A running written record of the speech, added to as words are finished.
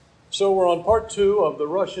So we're on part 2 of the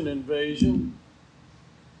Russian invasion.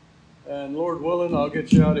 And Lord willing, I'll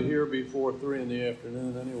get you out of here before 3 in the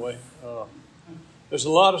afternoon anyway. There's a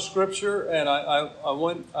lot of scripture, and I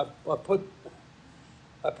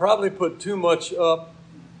probably put too much up.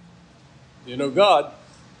 You know, God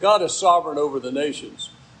is sovereign over the nations.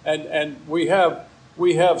 And we have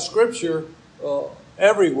scripture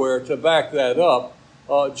everywhere to back that up.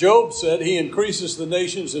 Job said, he increases the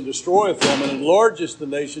nations and destroyeth them, and enlarges the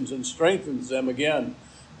nations and strengthens them again.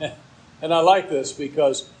 And I like this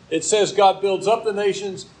because it says God builds up the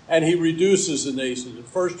nations and he reduces the nations. In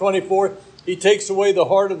verse 24, he takes away the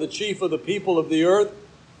heart of the chief of the people of the earth.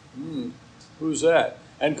 Who's that?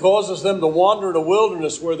 And causes them to wander in a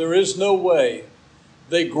wilderness where there is no way.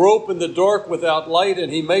 They grope in the dark without light,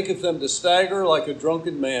 and he maketh them to stagger like a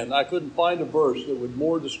drunken man. I couldn't find a verse that would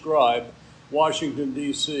more describe Washington,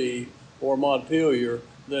 D.C. or Montpelier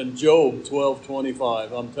than Job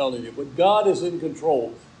 12:25. I'm telling you. But God is in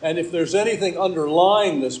control. And if there's anything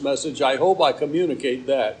underlying this message, I hope I communicate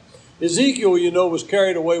that. Ezekiel, you know, was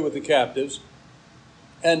carried away with the captives.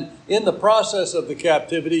 And in the process of the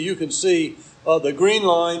captivity, you can see the green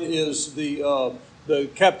line is the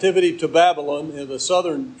captivity to Babylon in the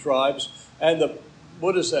southern tribes. And the,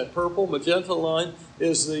 what is that, purple, magenta line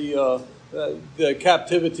is the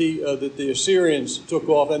captivity that the Assyrians took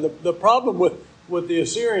off. And the problem with the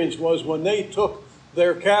Assyrians was when they took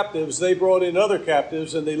their captives, they brought in other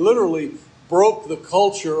captives, and they literally broke the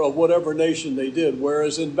culture of whatever nation they did.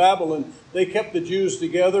 Whereas in Babylon, they kept the Jews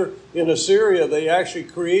together. In Assyria, they actually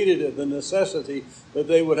created the necessity that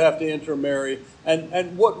they would have to intermarry.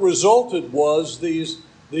 And what resulted was these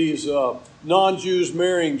non-Jews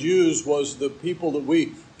marrying Jews was the people that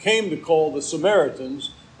we came to call the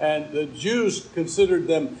Samaritans. And the Jews considered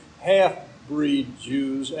them half-breed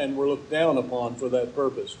Jews and were looked down upon for that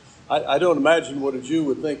purpose. I don't imagine what a Jew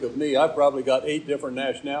would think of me. I've probably got 8 different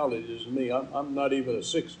nationalities as me. I'm not even a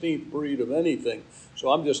 16th breed of anything, so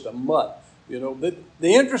I'm just a mutt. You know, the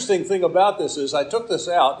interesting thing about this is I took this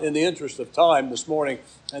out in the interest of time this morning,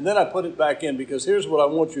 and then I put it back in because here's what I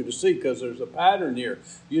want you to see, because there's a pattern here.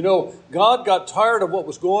 You know, God got tired of what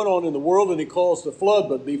was going on in the world, and he calls the flood.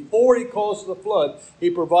 But before he calls the flood, he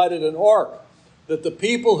provided an ark that the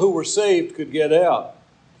people who were saved could get out.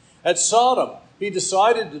 At Sodom, he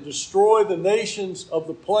decided to destroy the nations of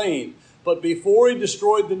the plain. But before he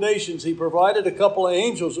destroyed the nations, he provided a couple of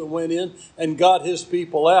angels that went in and got his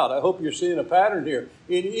people out. I hope you're seeing a pattern here.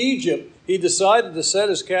 In Egypt, he decided to set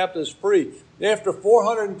his captives free after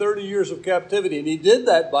 430 years of captivity. And he did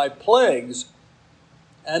that by plagues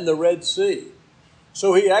and the Red Sea.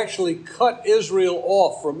 So he actually cut Israel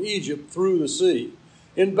off from Egypt through the sea.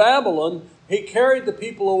 In Babylon, he carried the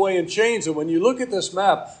people away in chains. And when you look at this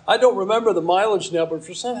map, I don't remember the mileage now, but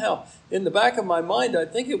for somehow in the back of my mind, I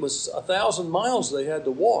think it was 1,000 miles they had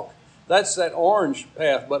to walk. That's that orange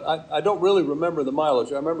path, but I don't really remember the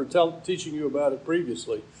mileage. I remember teaching you about it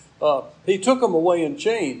previously. He took them away in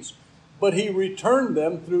chains, but he returned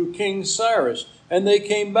them through King Cyrus, and they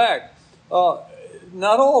came back.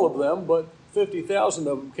 Not all of them, but 50,000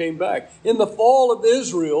 of them came back. In the fall of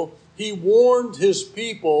Israel, he warned his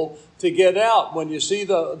people to get out. When you see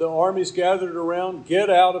the armies gathered around, get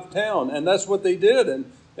out of town. And that's what they did.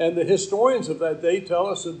 And the historians of that day tell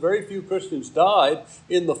us that very few Christians died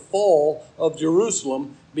in the fall of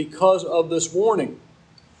Jerusalem because of this warning.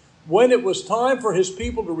 When it was time for his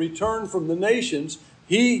people to return from the nations,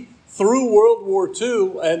 he, through World War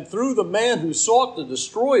II and through the man who sought to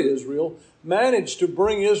destroy Israel, managed to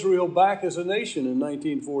bring Israel back as a nation in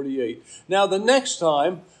 1948. Now, the next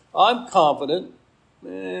time, I'm confident,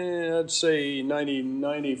 I'd say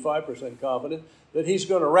 95% confident, that he's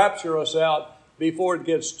going to rapture us out before it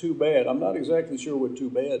gets too bad. I'm not exactly sure what too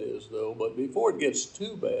bad is, though, but before it gets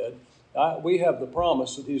too bad, we have the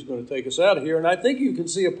promise that he's going to take us out of here. And I think you can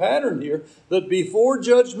see a pattern here that before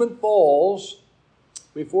judgment falls,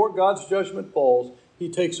 before God's judgment falls, he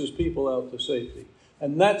takes his people out to safety.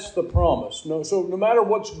 And that's the promise. So no matter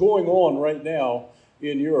what's going on right now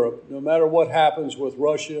in Europe, no matter what happens with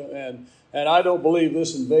Russia, and I don't believe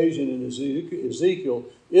this invasion in Ezekiel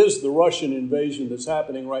is the Russian invasion that's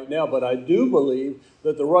happening right now, but I do believe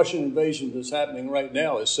that the Russian invasion that's happening right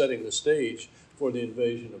now is setting the stage for the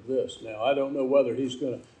invasion of this. Now, I don't know whether he's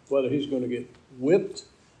going to get whipped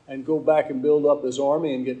and go back and build up his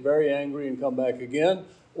army and get very angry and come back again,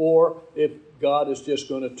 or if God is just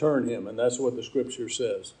going to turn him, and that's what the scripture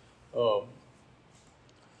says.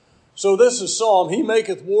 So this is Psalm. He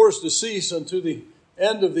maketh wars to cease unto the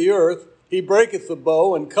end of the earth. He breaketh the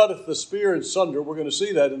bow and cutteth the spear in sunder. We're going to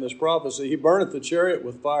see that in this prophecy. He burneth the chariot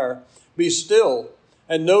with fire. Be still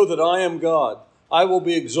and know that I am God. I will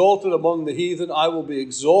be exalted among the heathen. I will be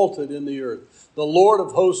exalted in the earth. The Lord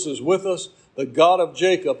of hosts is with us. The God of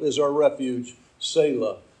Jacob is our refuge.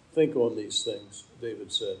 Selah. Think on these things,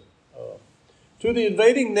 David said. To the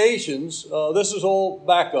invading nations, this is all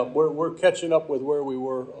backup. We're catching up with where we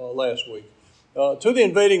were last week. To the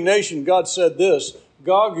invading nation, God said this.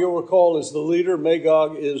 Gog, you'll recall, is the leader.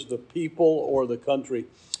 Magog is the people or the country.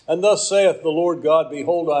 And thus saith the Lord God,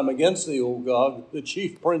 behold, I am against thee, O Gog, the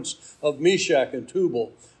chief prince of Meshach and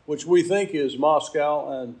Tubal, which we think is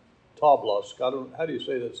Moscow and Tobolsk. How do you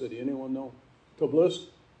say that city? Anyone know? Tobolsk?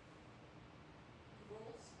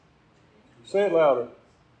 Say it louder.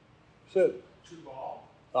 Say it. Tubal?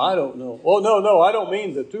 I don't know. Oh, no, I don't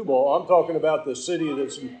mean the Tubal. I'm talking about the city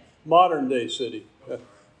that's a modern-day city.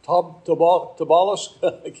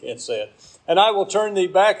 Tobolsk? I can't say it. And I will turn thee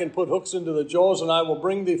back and put hooks into the jaws, and I will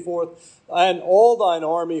bring thee forth, and all thine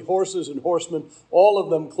army, horses and horsemen, all of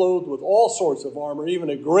them clothed with all sorts of armor, even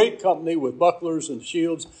a great company with bucklers and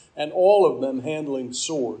shields, and all of them handling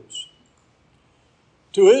swords.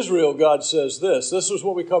 To Israel, God says this. This is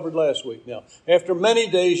what we covered last week. Now, after many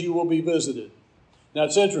days you will be visited. Now,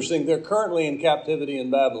 it's interesting. They're currently in captivity in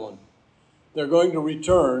Babylon. They're going to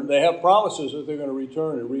return. They have promises that they're going to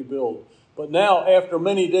return and rebuild. But now, after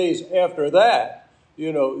many days after that,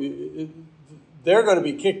 they're going to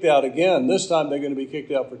be kicked out again. This time they're going to be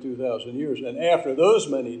kicked out for 2,000 years. And after those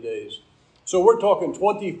many days, so we're talking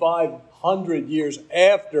 2,500 years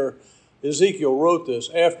after Ezekiel wrote this,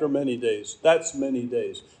 after many days. That's many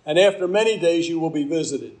days. And after many days you will be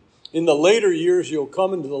visited. In the later years you'll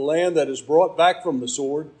come into the land that is brought back from the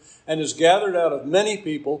sword, and is gathered out of many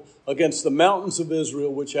people against the mountains of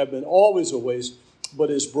Israel, which have been always a waste,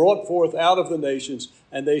 but is brought forth out of the nations,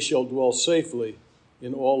 and they shall dwell safely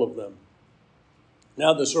in all of them.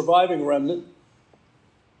 Now the surviving remnant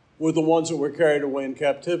were the ones that were carried away in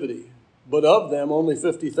captivity, but of them only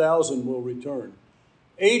 50,000 will return.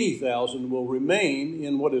 80,000 will remain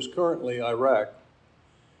in what is currently Iraq.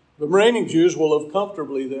 The remaining Jews will live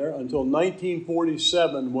comfortably there until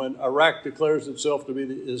 1947, when Iraq declares itself to be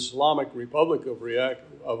the Islamic Republic of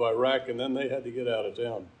Iraq, and then they had to get out of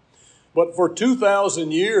town. But for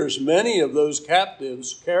 2,000 years, many of those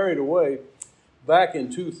captives carried away back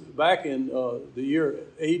in the year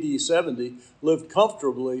AD 70 lived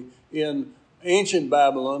comfortably in ancient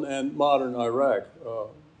Babylon and modern Iraq.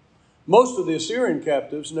 Most of the Assyrian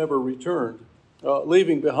captives never returned,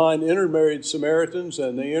 leaving behind intermarried Samaritans,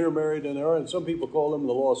 and they intermarried in there, and some people call them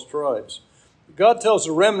the lost tribes. God tells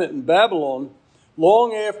the remnant in Babylon,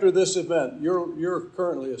 long after this event, you're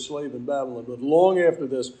currently a slave in Babylon, but long after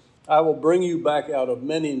this, I will bring you back out of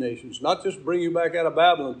many nations. Not just bring you back out of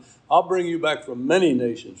Babylon, I'll bring you back from many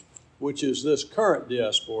nations, which is this current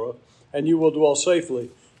diaspora, and you will dwell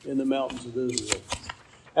safely in the mountains of Israel.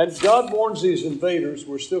 And God warns these invaders,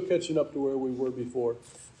 we're still catching up to where we were before,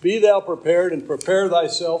 be thou prepared, and prepare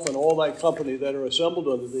thyself and all thy company that are assembled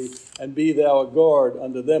unto thee, and be thou a guard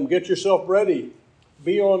unto them. Get yourself ready.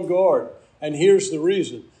 Be on guard. And here's the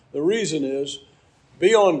reason. The reason is,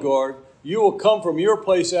 be on guard. You will come from your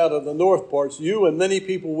place out of the north parts, you and many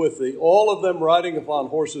people with thee, all of them riding upon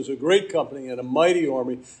horses, a great company and a mighty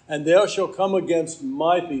army, and thou shalt come against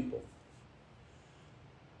my people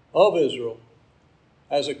of Israel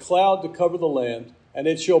as a cloud to cover the land. And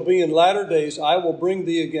it shall be in latter days, I will bring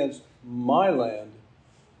thee against my land,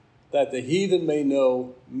 that the heathen may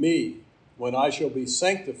know me, when I shall be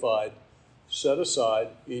sanctified, set aside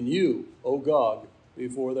in you, O Gog,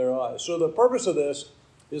 before their eyes. So the purpose of this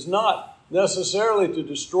is not necessarily to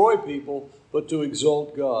destroy people, but to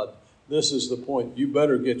exalt God. This is the point. You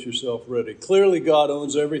better get yourself ready. Clearly, God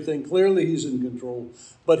owns everything. Clearly, he's in control.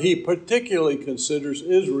 But he particularly considers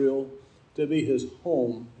Israel to be his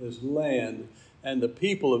home, his land, and the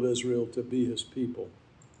people of Israel to be his people.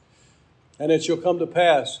 And it shall come to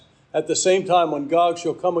pass, at the same time when Gog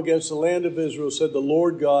shall come against the land of Israel, said the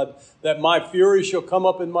Lord God, that my fury shall come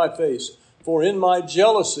up in my face, for in my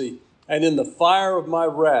jealousy and in the fire of my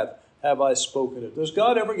wrath have I spoken it. Does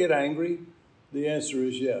God ever get angry? The answer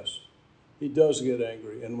is yes. He does get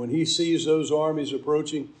angry. And when he sees those armies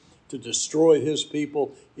approaching to destroy his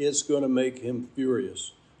people, it's going to make him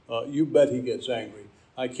furious. You bet he gets angry.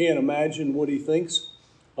 I can't imagine what he thinks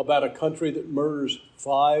about a country that murders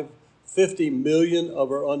 50 million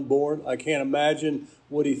of our unborn. I can't imagine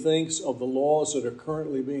what he thinks of the laws that are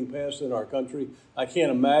currently being passed in our country. I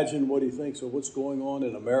can't imagine what he thinks of what's going on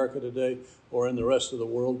in America today or in the rest of the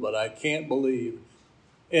world, but I can't believe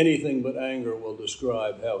anything but anger will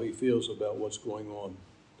describe how he feels about what's going on.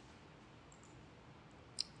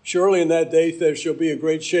 Surely in that day there shall be a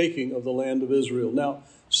great shaking of the land of Israel. Now,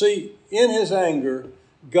 see, in his anger,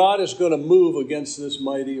 God is going to move against this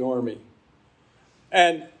mighty army.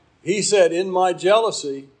 And he said, in my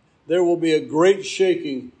jealousy, there will be a great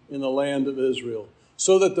shaking in the land of Israel,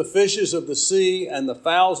 so that the fishes of the sea and the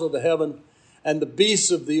fowls of the heaven and the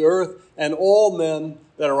beasts of the earth and all men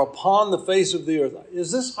that are upon the face of the earth.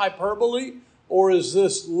 Is this hyperbole or is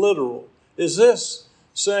this literal? Is this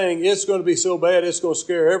saying it's going to be so bad it's going to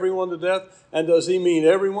scare everyone to death? And does he mean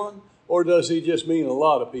everyone, or does he just mean a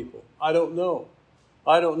lot of people? I don't know.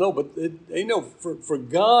 But for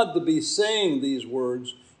God to be saying these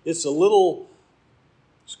words, it's a little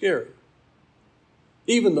scary.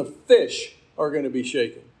 Even the fish are going to be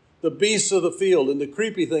shaken. The beasts of the field and the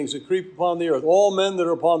creepy things that creep upon the earth. All men that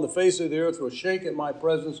are upon the face of the earth will shake at my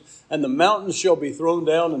presence, and the mountains shall be thrown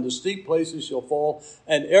down, and the steep places shall fall,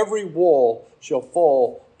 and every wall shall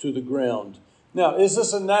fall to the ground. Now, is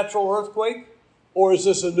this a natural earthquake, or is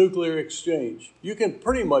this a nuclear exchange? You can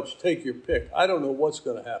pretty much take your pick. I don't know what's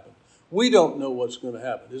going to happen. We don't know what's going to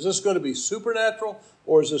happen. Is this going to be supernatural,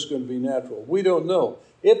 or is this going to be natural? We don't know.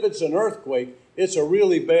 If it's an earthquake, it's a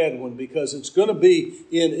really bad one, because it's going to be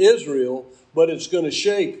in Israel, but it's going to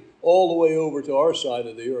shake all the way over to our side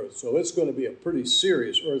of the earth. So it's going to be a pretty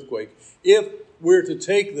serious earthquake. If we're to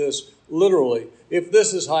take this literally, if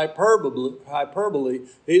this is hyperbole,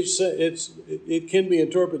 it can be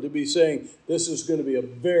interpreted to be saying this is going to be a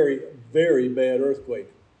very, very bad earthquake.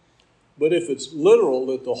 But if it's literal,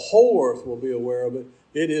 that the whole earth will be aware of it,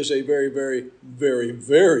 it is a very, very, very,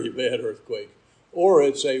 very bad earthquake. Or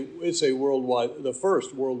it's a worldwide, the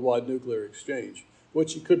first worldwide nuclear exchange,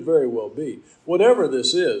 which it could very well be. Whatever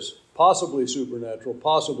this is, possibly supernatural,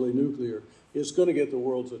 possibly nuclear, it's going to get the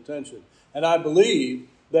world's attention. And I believe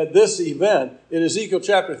that this event in Ezekiel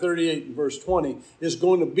chapter 38 and verse 20 is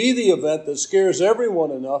going to be the event that scares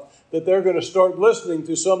everyone enough that they're going to start listening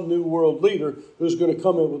to some new world leader who's going to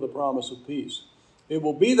come in with a promise of peace. It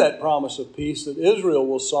will be that promise of peace that Israel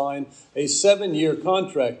will sign a 7-year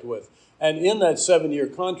contract with. And in that 7-year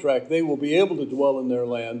contract, they will be able to dwell in their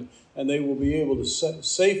land, and they will be able to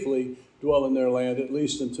safely dwell in their land, at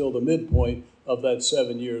least until the midpoint of that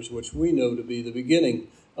 7 years, which we know to be the beginning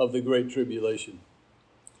of the Great Tribulation.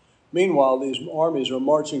 Meanwhile, these armies are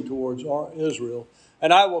marching towards Israel.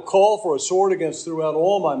 And I will call for a sword against throughout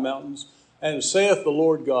all my mountains, and saith the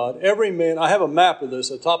Lord God, every man, I have a map of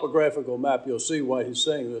this, a topographical map, you'll see why he's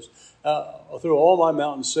saying this. Through all my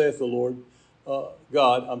mountains, saith the Lord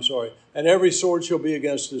God, and every sword shall be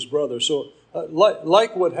against his brother. So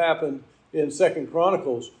like what happened in 2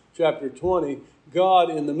 Chronicles chapter 20, God,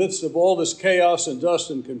 in the midst of all this chaos and dust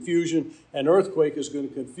and confusion and earthquake, is going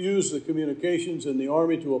to confuse the communications in the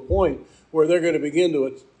army to a point where they're going to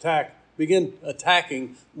begin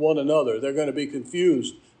attacking one another. They're going to be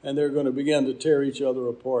confused, and they're going to begin to tear each other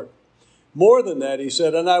apart. More than that, he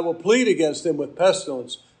said, and I will plead against him with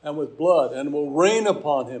pestilence and with blood, and will rain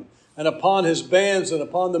upon him, and upon his bands, and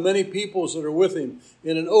upon the many peoples that are with him,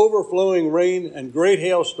 in an overflowing rain and great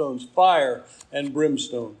hailstones, fire and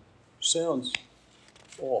brimstone. Sounds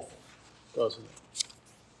awful, doesn't it?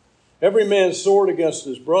 Every man's sword against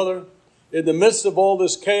his brother. In the midst of all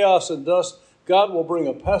this chaos and dust, God will bring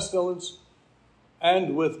a pestilence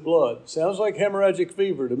and with blood. Sounds like hemorrhagic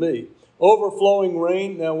fever to me. Overflowing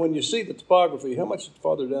rain. Now, when you see the topography, how much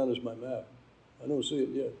farther down is my map? I don't see it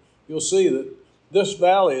yet. You'll see that this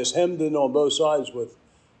valley is hemmed in on both sides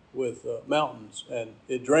with mountains, and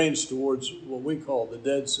it drains towards what we call the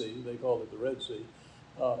Dead Sea. They call it the Red Sea.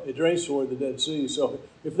 It drains toward the Dead Sea. So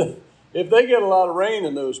if they get a lot of rain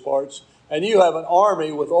in those parts, and you have an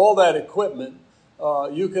army with all that equipment,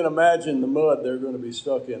 you can imagine the mud they're going to be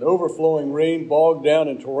stuck in. Overflowing rain, bogged down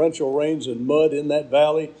in torrential rains and mud in that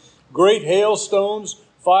valley. Great hailstones,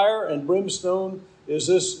 fire and brimstone. Is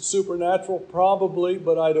this supernatural? Probably,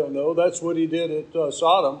 but I don't know. That's what he did at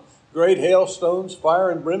Sodom. Great hailstones, fire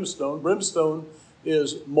and brimstone. Brimstone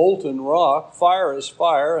is molten rock. Fire is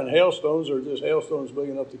fire, and hailstones are just hailstones big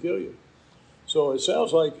enough to kill you. So it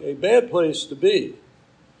sounds like a bad place to be.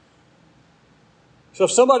 So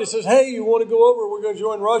if somebody says, hey, you want to go over, we're going to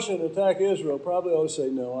join Russia and attack Israel, probably ought to say,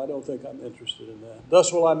 no, I don't think I'm interested in that.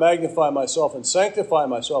 Thus will I magnify myself and sanctify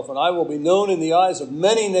myself, and I will be known in the eyes of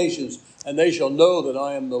many nations, and they shall know that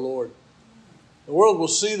I am the Lord. The world will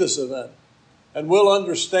see this event, and will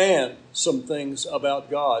understand some things about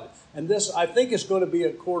God. And this, I think, is going to be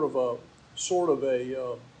a sort of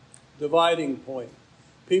a dividing point.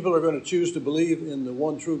 People are going to choose to believe in the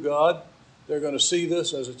one true God. They're going to see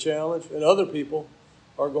this as a challenge, and other people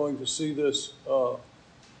are going to see this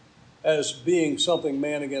as being something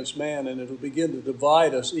man against man, and it'll begin to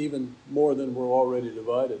divide us even more than we're already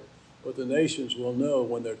divided. But the nations will know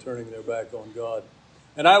when they're turning their back on God.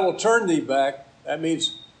 And I will turn thee back That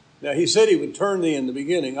means, now he said he would turn thee in the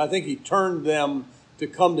beginning. I think he turned them to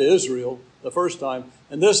come to Israel the first time.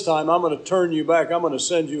 And this time, I'm going to turn you back. I'm going to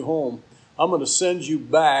send you home. I'm going to send you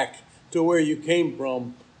back to where you came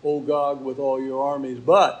from, O Gog, with all your armies.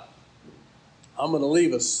 But I'm going to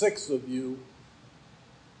leave a sixth of you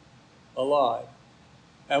alive,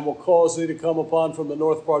 and will cause thee to come upon from the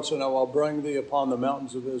north parts, and I will bring thee upon the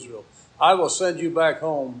mountains of Israel. I will send you back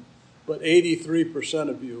home, but 83%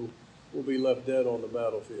 of you will be left dead on the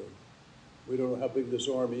battlefield. We don't know how big this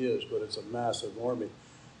army is, but it's a massive army,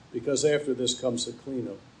 because after this comes the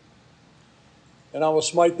cleanup. And I will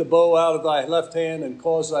smite the bow out of thy left hand, and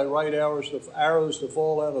cause thy right arrows to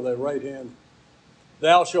fall out of thy right hand.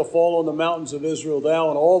 Thou shalt fall on the mountains of Israel, thou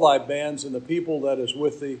and all thy bands, and the people that is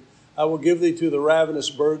with thee. I will give thee to the ravenous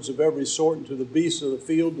birds of every sort, and to the beasts of the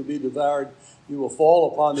field to be devoured. You will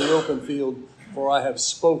fall upon the open field, for I have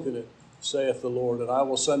spoken it, saith the Lord. And I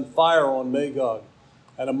will send fire on Magog,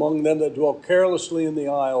 and among them that dwell carelessly in the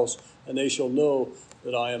isles, and they shall know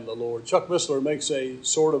that I am the Lord. Chuck Missler makes a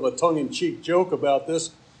sort of a tongue-in-cheek joke about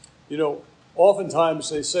this. You know, oftentimes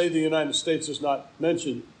they say the United States is not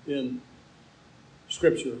mentioned in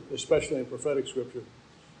Scripture, especially in prophetic Scripture.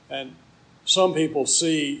 And some people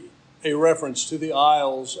see a reference to the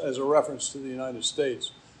Isles as a reference to the United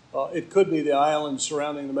States. It could be the islands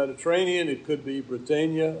surrounding the Mediterranean. It could be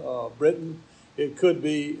Britannia, Britain. It could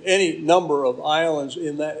be any number of islands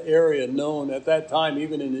in that area known at that time,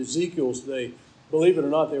 even in Ezekiel's day. Believe it or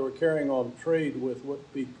not, they were carrying on trade with what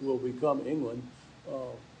will become England.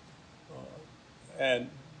 And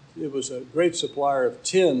it was a great supplier of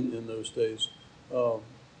tin in those days.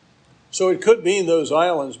 So it could mean those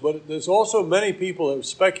islands, but there's also many people have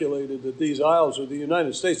speculated that these isles are the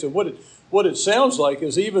United States. And what it sounds like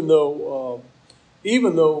is even though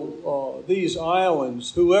these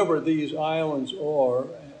islands, whoever these islands are,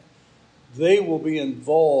 they will be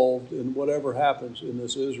involved in whatever happens in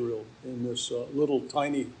this Israel, in this little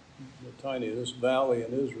tiny, this valley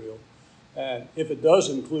in Israel. And if it does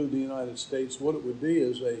include the United States, what it would be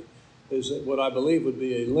is what I believe would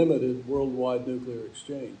be a limited worldwide nuclear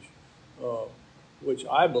exchange, which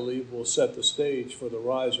I believe will set the stage for the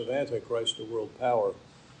rise of Antichrist to world power.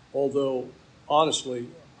 Although, honestly,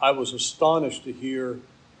 I was astonished to hear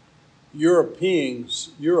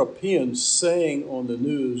Europeans saying on the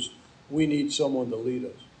news, we need someone to lead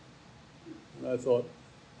us. And I thought,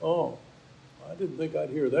 oh, I didn't think I'd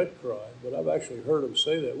hear that cry, but I've actually heard them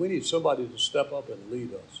say that. We need somebody to step up and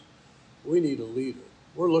lead us. We need a leader.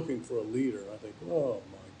 We're looking for a leader. I think, oh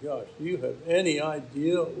my gosh, do you have any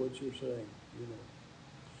idea what you're saying? You know.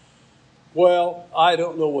 Well, I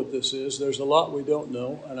don't know what this is. There's a lot we don't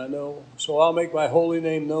know, and I know. So I'll make my holy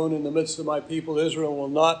name known in the midst of my people. Israel will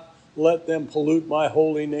not let them pollute my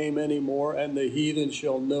holy name anymore, and the heathen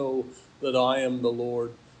shall know that I am the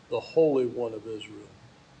Lord, the Holy One of Israel.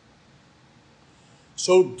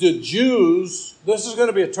 So the Jews, this is going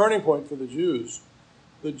to be a turning point for the Jews.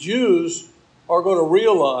 The Jews are going to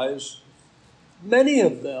realize, many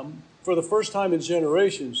of them, for the first time in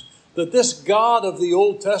generations, that this God of the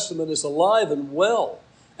Old Testament is alive and well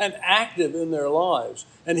and active in their lives.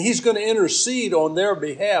 And he's going to intercede on their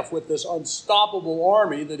behalf with this unstoppable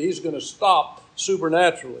army that he's going to stop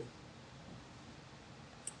supernaturally.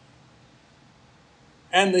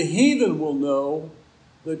 And the heathen will know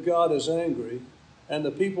that God is angry, and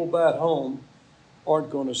the people back home aren't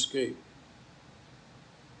going to escape.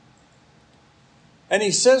 And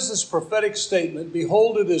he says this prophetic statement,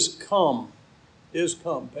 behold, it is come,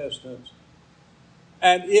 past tense,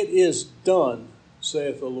 and it is done,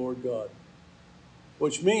 saith the Lord God.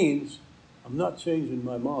 Which means, I'm not changing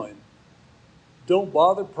my mind. Don't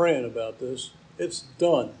bother praying about this. It's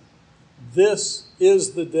done. This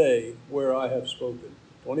is the day where I have spoken.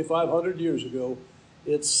 2,500 years ago,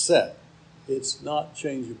 it's set. It's not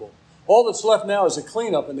changeable. All that's left now is a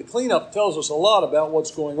cleanup, and the cleanup tells us a lot about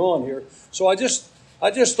what's going on here. So I just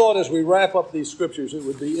thought as we wrap up these scriptures, it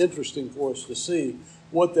would be interesting for us to see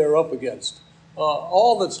what they're up against.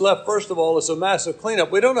 All that's left, first of all, is a massive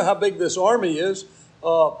cleanup. We don't know how big this army is.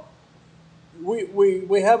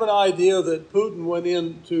 We have an idea that Putin went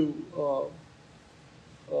into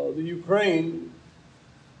the Ukraine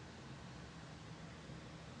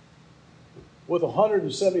with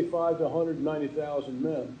 175 to 190,000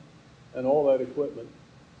 men and all that equipment.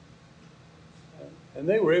 And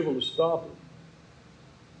they were able to stop it.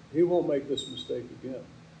 He won't make this mistake again.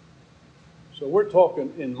 So we're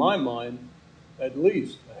talking, in my mind, at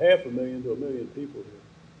least 500,000 to 1 million people here.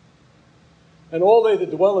 And all they that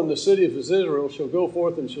dwell in the city of Israel shall go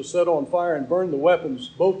forth and shall set on fire and burn the weapons,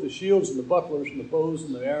 both the shields and the bucklers and the bows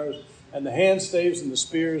and the arrows and the handstaves and the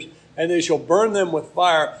spears, and they shall burn them with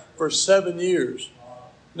fire for 7 years.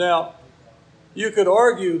 Now, you could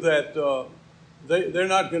argue that they're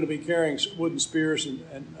not going to be carrying wooden spears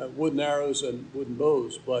and wooden arrows and wooden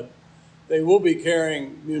bows, but they will be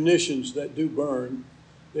carrying munitions that do burn.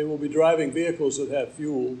 They will be driving vehicles that have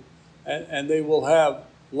fuel, and they will have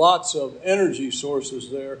lots of energy sources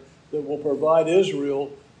there that will provide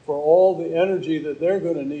Israel for all the energy that they're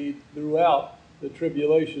going to need throughout the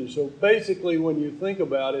tribulation. So basically, when you think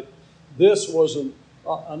about it, this was an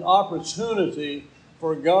opportunity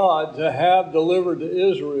for God to have delivered to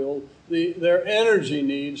Israel their energy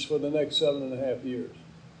needs for the next 7.5 years.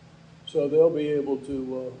 So they'll be able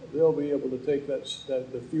to take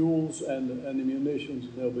the fuels and the munitions,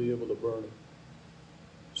 and they'll be able to burn it.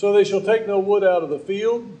 So they shall take no wood out of the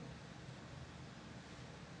field,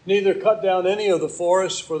 neither cut down any of the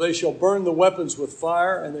forests, for they shall burn the weapons with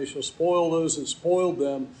fire, and they shall spoil those that spoiled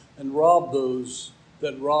them, and rob those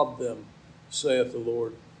that robbed them, saith the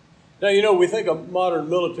Lord. Now, we think of modern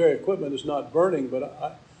military equipment as not burning,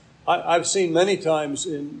 but I've seen many times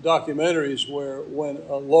in documentaries where when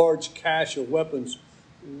a large cache of weapons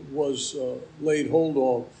was laid hold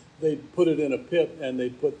on, they'd put it in a pit and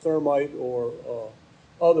they'd put thermite or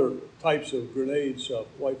other types of grenades,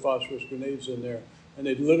 white phosphorus grenades in there, and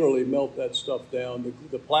they'd literally melt that stuff down.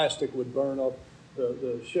 The plastic would burn up,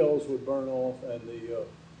 the shells would burn off, and the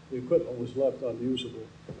equipment was left unusable.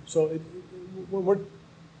 So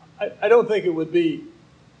I don't think it would be,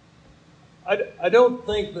 I don't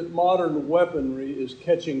think that modern weaponry is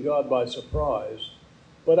catching God by surprise,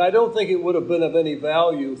 but I don't think it would have been of any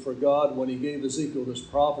value for God when he gave Ezekiel this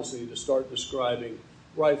prophecy to start describing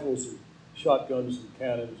rifles and shotguns and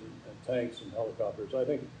cannons and tanks and helicopters. I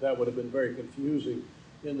think that would have been very confusing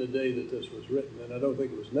in the day that this was written, and I don't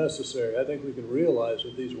think it was necessary. I think we can realize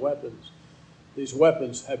that these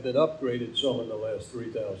weapons have been upgraded some in the last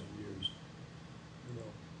 3,000 years.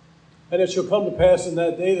 And it shall come to pass in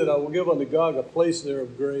that day that I will give unto Gog a place there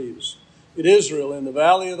of graves in Israel, in the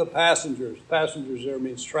valley of the passengers. Passengers there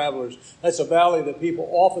means travelers. That's a valley that people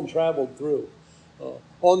often traveled through.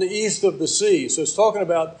 On the east of the sea. So it's talking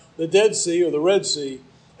about the Dead Sea or the Red Sea.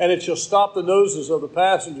 And it shall stop the noses of the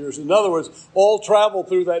passengers. In other words, all travel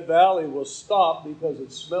through that valley will stop because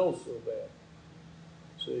it smells so bad.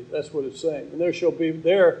 See, that's what it's saying. And there shall be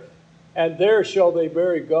there, and there shall they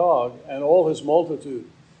bury Gog and all his multitude,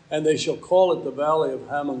 and they shall call it the valley of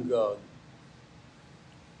Hamon-Gog.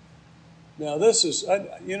 Now this is,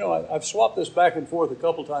 I've swapped this back and forth a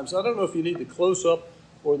couple times. I don't know if you need the close-up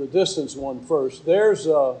or the distance one first. There is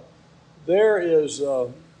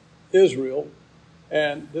Israel.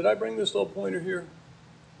 And did I bring this little pointer here?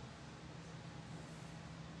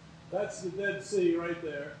 That's the Dead Sea right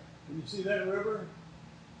there. And you see that river?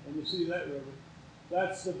 And you see that river?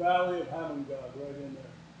 That's the valley of Hamon-Gog right in there.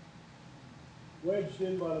 Wedged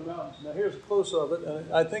in by the mountains. Now here's a close of it.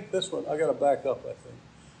 And I think this one, I got to back up, I think.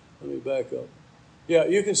 Let me back up. Yeah,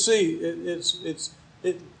 you can see it's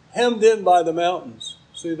hemmed in by the mountains.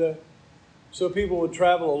 See that? So people would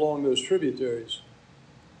travel along those tributaries.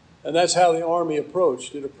 And that's how the army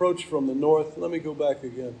approached. It approached from the north. Let me go back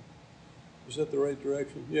again. Is that the right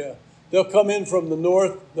direction? Yeah. They'll come in from the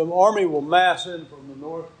north. The army will mass in from the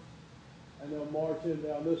north, and they'll march in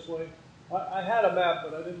down this way. I had a map,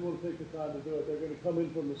 but I didn't want to take the time to do it. They're going to come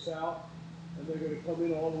in from the south, and they're going to come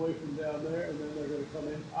in all the way from down there, and then they're going to come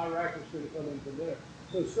in. Iraq is going to come in from there.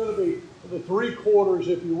 So it's going to be the 3/4,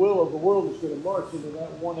 if you will, of the world is going to march into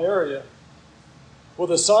that one area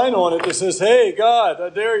with a sign on it that says, "Hey, God, I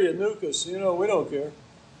dare you, nuke us." We don't care.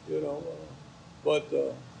 But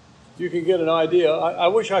you can get an idea. I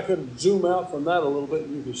wish I could zoom out from that a little bit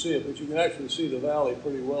and you can see it, but you can actually see the valley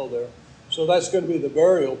pretty well there. So that's going to be the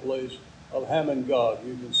burial place of Hamon-Gog.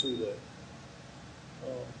 You can see that.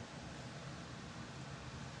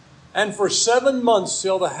 And for 7 months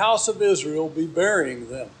shall the house of Israel be burying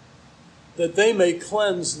them, that they may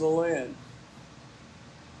cleanse the land.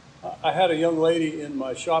 I had a young lady in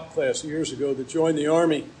my shop class years ago that joined the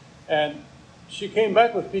Army, and she came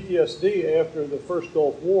back with PTSD after the first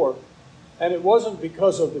Gulf War, and it wasn't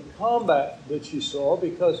because of the combat that she saw,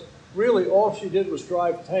 because really all she did was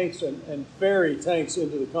drive tanks and ferry tanks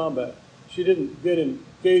into the combat. She didn't get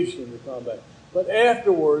engaged in the combat. But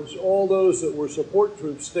afterwards, all those that were support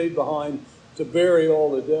troops stayed behind to bury all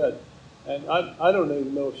the dead. And I don't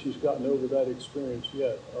even know if she's gotten over that experience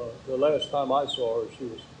yet. The last time I saw her, she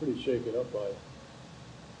was pretty shaken up by it.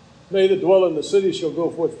 They that dwell in the city shall go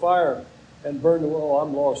forth fire and burn the world. Oh,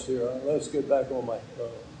 I'm lost here. Let's get back on my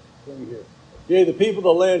thing here. Yea, the people of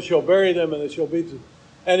the land shall bury them, and it shall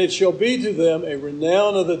be to them a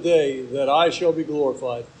renown of the day that I shall be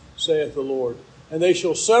glorified. saith the Lord. And they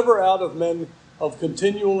shall sever out of men of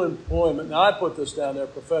continual employment. Now, I put this down there,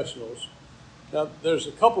 professionals. Now, there's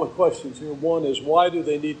a couple of questions here. One is, why do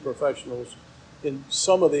they need professionals in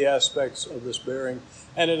some of the aspects of this bearing?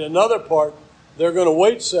 And in another part, they're going to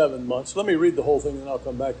wait 7 months. Let me read the whole thing and I'll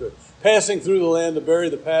come back to it. Passing through the land to bury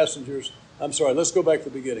the passengers. I'm sorry, let's go back to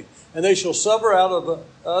the beginning. And they shall sever out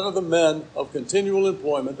of the men of continual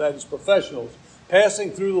employment, that is professionals,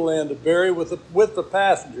 passing through the land to bury with the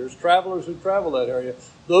passengers, travelers who travel that area,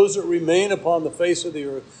 those that remain upon the face of the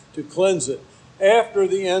earth, to cleanse it. After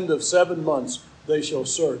the end of 7 months, they shall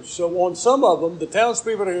search. So on some of them, the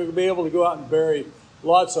townspeople are going to be able to go out and bury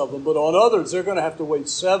lots of them, but on others, they're going to have to wait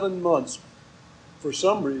 7 months for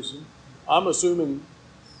some reason. I'm assuming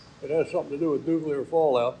it has something to do with nuclear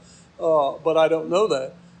fallout, but I don't know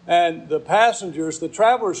that. And the passengers, the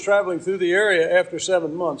travelers traveling through the area after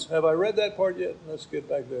 7 months. Have I read that part yet? Let's get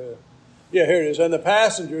back there. Yeah, here it is. And the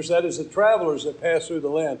passengers, that is the travelers that pass through the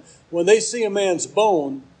land, when they see a man's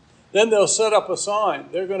bone, then they'll set up a sign.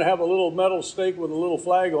 They're going to have a little metal stake with a little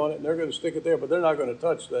flag on it, and they're going to stick it there, but they're not going to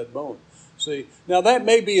touch that bone. See, now that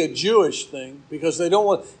may be a Jewish thing, because they don't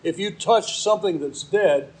want, if you touch something that's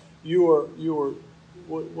dead, you're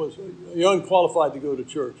unqualified to go to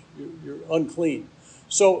church. You're unclean.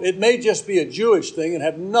 So it may just be a Jewish thing and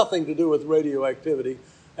have nothing to do with radioactivity,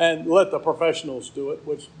 and let the professionals do it,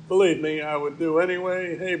 which, believe me, I would do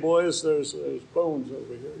anyway. Hey, boys, there's bones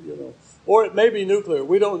over here, you know. Or it may be nuclear.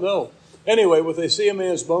 We don't know. Anyway, when they see a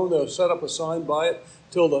man's bone, they'll set up a sign by it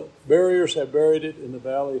till the buriers have buried it in the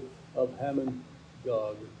valley of Hamon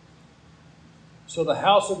Gog. So the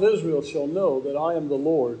house of Israel shall know that I am the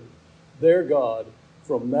Lord, their God,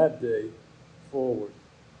 from that day forward.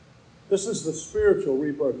 This is the spiritual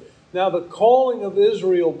rebirth. Now, the calling of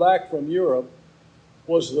Israel back from Europe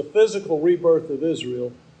was the physical rebirth of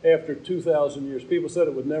Israel after 2,000 years. People said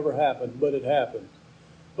it would never happen, but it happened.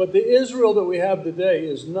 But the Israel that we have today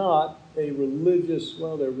is not a religious,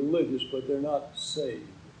 well, they're religious, but they're not saved.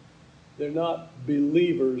 They're not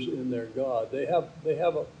believers in their God. They have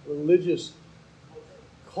a religious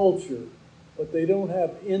culture, but they don't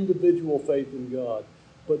have individual faith in God.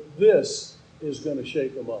 But this is going to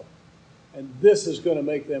shake them up. And this is going to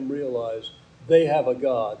make them realize they have a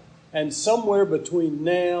God. And somewhere between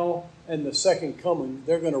now and the second coming,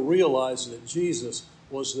 they're going to realize that Jesus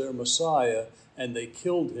was their Messiah, and they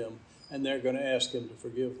killed him, and they're going to ask him to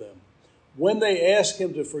forgive them. When they ask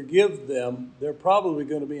him to forgive them, they're probably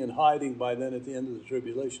going to be in hiding by then at the end of the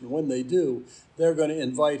tribulation. When they do, they're going to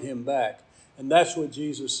invite him back. And that's what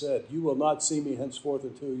Jesus said. You will not see me henceforth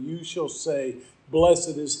until you shall say,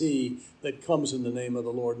 blessed is he that comes in the name of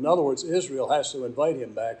the Lord. In other words, Israel has to invite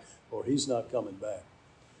him back, or he's not coming back.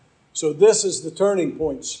 So this is the turning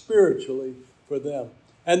point spiritually for them.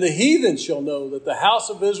 And the heathen shall know that the house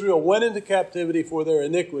of Israel went into captivity for their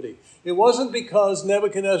iniquity. It wasn't because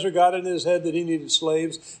Nebuchadnezzar got in his head that he needed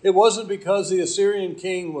slaves. It wasn't because the Assyrian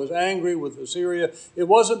king was angry with Assyria. It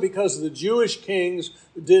wasn't because the Jewish kings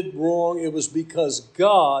did wrong. It was because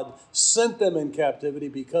God sent them in captivity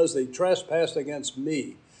because they trespassed against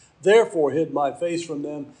me. Therefore hid my face from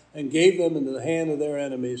them and gave them into the hand of their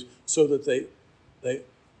enemies, so that they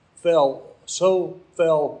fell. So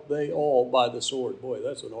fell they all by the sword. Boy,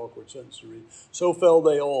 that's an awkward sentence to read. So fell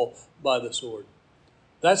they all by the sword.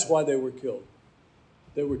 That's why they were killed.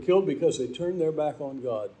 They were killed because they turned their back on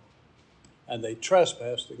God and they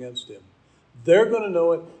trespassed against him. They're going to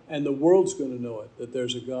know it, and the world's going to know it, that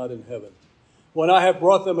there's a God in heaven. When I have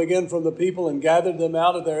brought them again from the people and gathered them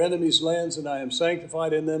out of their enemies' lands, and I am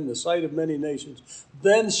sanctified in them the sight of many nations,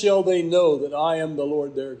 then shall they know that I am the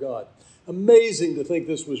Lord their God. Amazing to think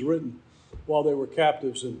this was written while they were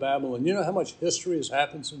captives in Babylon. You know how much history has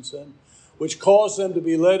happened since then, which caused them to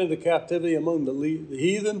be led into captivity among the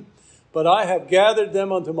heathen? But I have gathered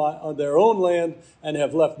them on their own land, and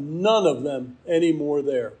have left none of them any more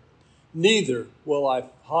there. Neither will I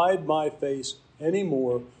hide my face any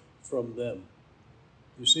more from them.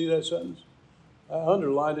 You see that sentence? I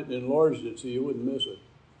underlined it and enlarged it so you wouldn't miss it.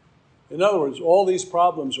 In other words, all these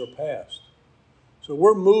problems are past. So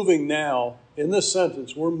we're moving now, in this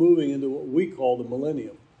sentence, we're moving into what we call the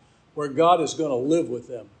millennium, where God is going to live with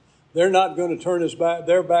them. They're not going to turn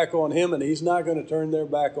their back on him, and he's not going to turn their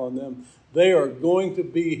back on them. They are going to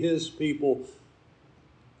be his people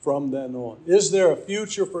from then on. Is there a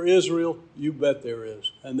future for Israel? You bet there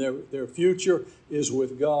is. And their future is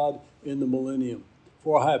with God in the millennium.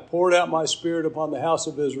 For I have poured out my spirit upon the house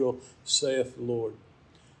of Israel, saith the Lord.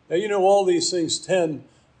 Now, you know, all these things tend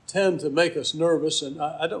to make us nervous, and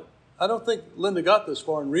I don't think Linda got this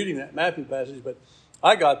far in reading that Matthew passage, but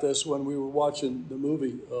I got this when we were watching the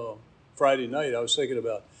movie Friday night. I was thinking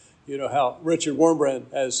about, you know, how Richard Wurmbrand,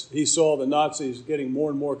 as he saw the Nazis getting more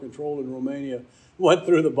and more control in Romania, went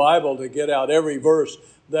through the Bible to get out every verse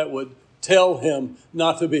that would tell him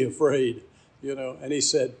not to be afraid, you know. And he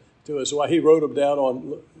said to us, well, he wrote them down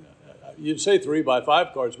on, you'd say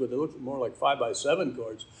 3x5 cards, but they looked more like 5x7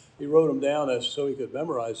 cards. He wrote them down so he could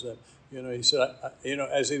memorize them. You know, he said, you know,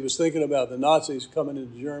 as he was thinking about the Nazis coming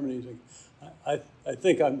into Germany, he's like, I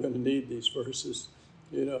think I'm going to need these verses.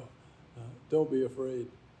 You know, don't be afraid.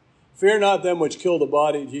 Fear not them which kill the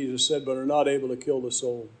body, Jesus said, but are not able to kill the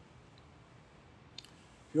soul.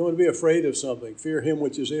 If you want to be afraid of something, fear him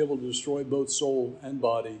which is able to destroy both soul and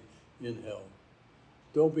body in hell.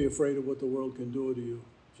 Don't be afraid of what the world can do to you,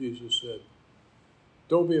 Jesus said.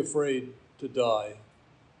 Don't be afraid to die,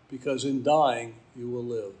 because in dying you will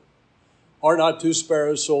live. Are not 2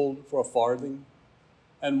 sparrows sold for a farthing?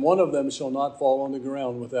 And one of them shall not fall on the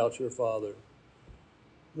ground without your Father.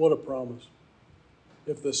 What a promise.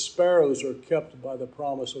 If the sparrows are kept by the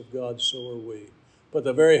promise of God, so are we. But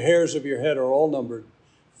the very hairs of your head are all numbered.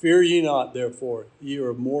 Fear ye not, therefore, ye are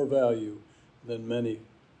of more value than many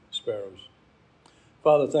sparrows.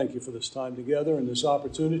 Father, thank you for this time together and this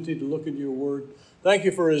opportunity to look into your word. Thank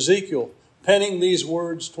you for Ezekiel penning these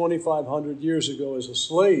words 2,500 years ago as a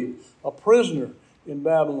slave, a prisoner in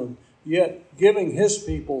Babylon, yet giving his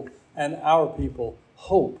people and our people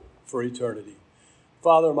hope for eternity.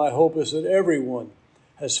 Father, my hope is that everyone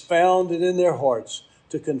has found it in their hearts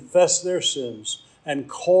to confess their sins and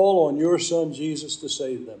call on your Son Jesus to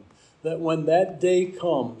save them, that when that day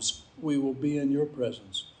comes, we will be in your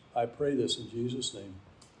presence. I pray this in Jesus' name.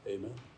 Amen.